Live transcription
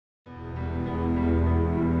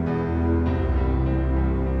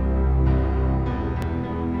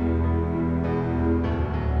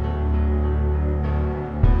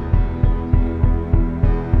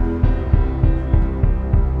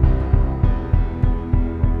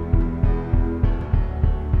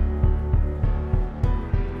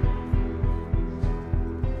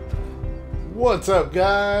What's up,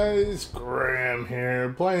 guys? Graham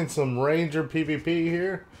here, playing some Ranger PvP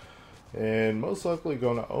here, and most likely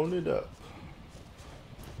gonna own it up.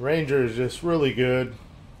 Ranger is just really good.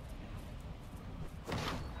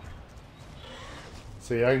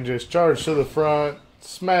 See, I can just charge to the front,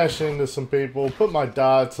 smash into some people, put my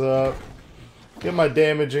dots up, get my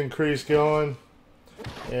damage increase going,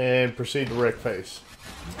 and proceed to wreck face.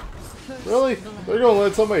 Really? They're gonna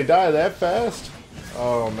let somebody die that fast?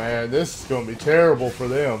 Oh man, this is going to be terrible for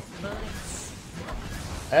them.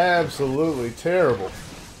 Absolutely terrible.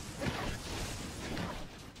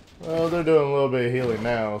 Well, they're doing a little bit of healing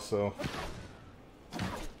now, so.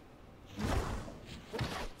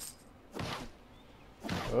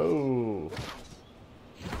 Oh.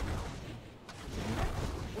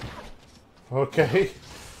 Okay.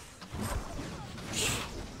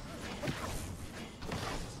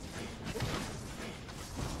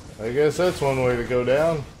 I guess that's one way to go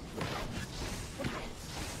down.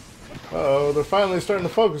 Uh-oh, they're finally starting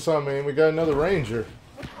to focus on me, and we got another ranger.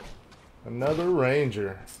 Another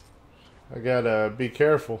ranger. I gotta be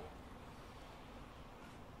careful.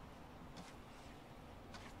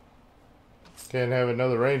 Can't have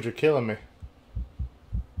another ranger killing me.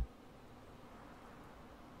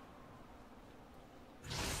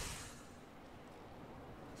 Is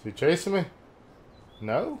he chasing me?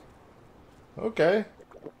 No? Okay.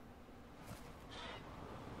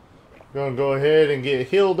 Gonna go ahead and get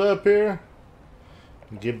healed up here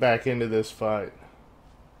and get back into this fight.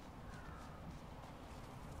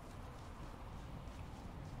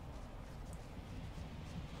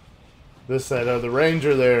 That other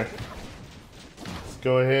ranger there. Let's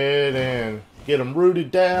go ahead and get him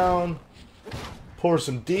rooted down. Pour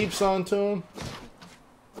some deeps onto him.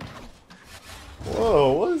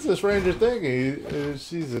 Whoa, what is this ranger thinking?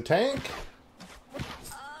 She's a tank?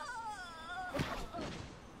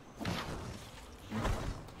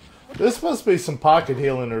 This must be some pocket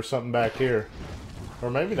healing or something back here. Or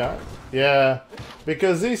maybe not. Yeah,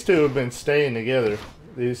 because these two have been staying together.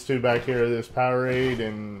 These two back here, this Powerade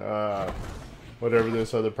and whatever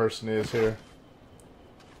this other person is here.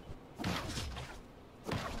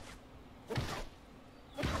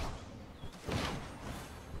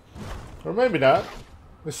 Or maybe not.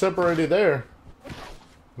 They're separated there.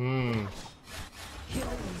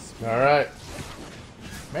 Alright.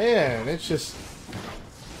 Man, it's just...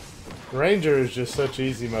 Ranger is just such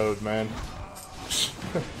easy mode, man.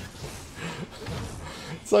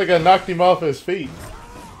 It's like I knocked him off his feet.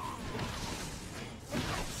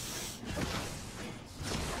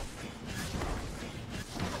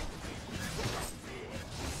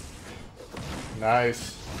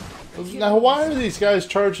 Nice. Now, why are these guys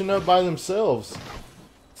charging up by themselves?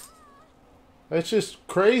 That's just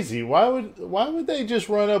crazy. Why would they just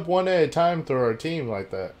run up one at a time through our team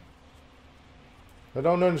like that? I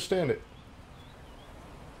don't understand it.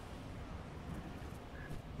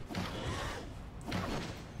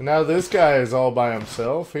 Now this guy is all by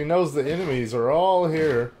himself. He knows the enemies are all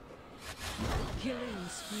here.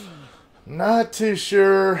 Not too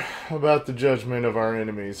sure about the judgment of our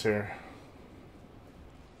enemies here.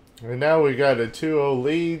 And now we got a 2-0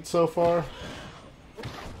 lead so far.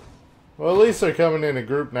 Well, at least they're coming in a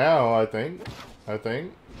group now, I think.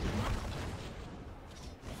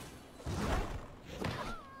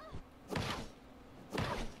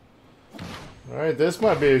 Alright, this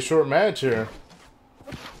might be a short match here.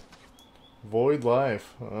 Void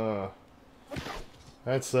life.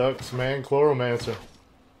 That sucks, man. Chloromancer.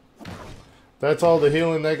 That's all the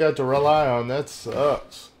healing they got to rely on. That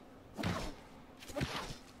sucks.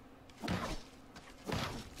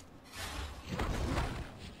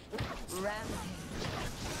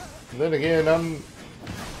 And then again,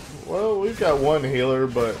 well, we've got one healer,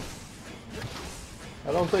 but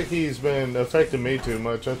I don't think he's been affecting me too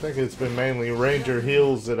much. I think it's been mainly ranger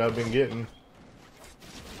heals that I've been getting.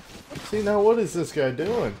 See, now what is this guy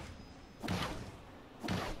doing?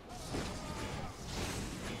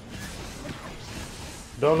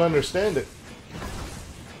 Don't understand it.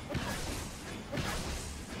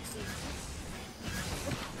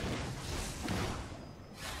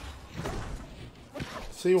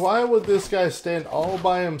 See, why would this guy stand all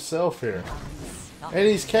by himself here? And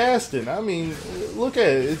he's casting. I mean, look at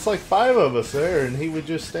it. It's like 5 of us there, and he would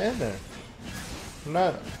just stand there.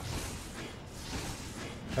 I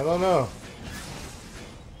don't know.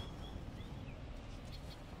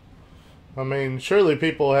 I mean, surely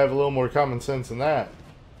people have a little more common sense than that.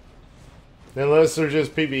 Unless they're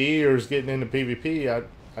just PvEers getting into PvP,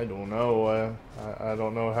 I don't know. I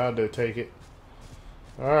don't know how to take it.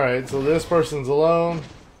 Alright, so this person's alone.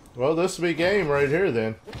 Well, this will be game right here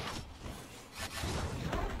then.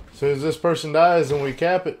 soon as this person dies and we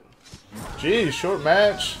cap it. Geez, short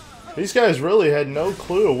match. These guys really had no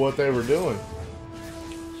clue of what they were doing.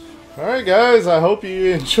 Alright guys, I hope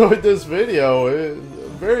you enjoyed this video.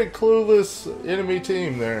 Very clueless enemy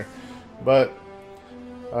team there. But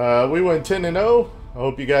we went 10-0. I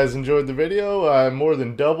hope you guys enjoyed the video. I more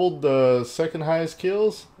than doubled the second highest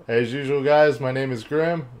kills. As usual guys, my name is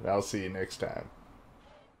Grim, and I'll see you next time.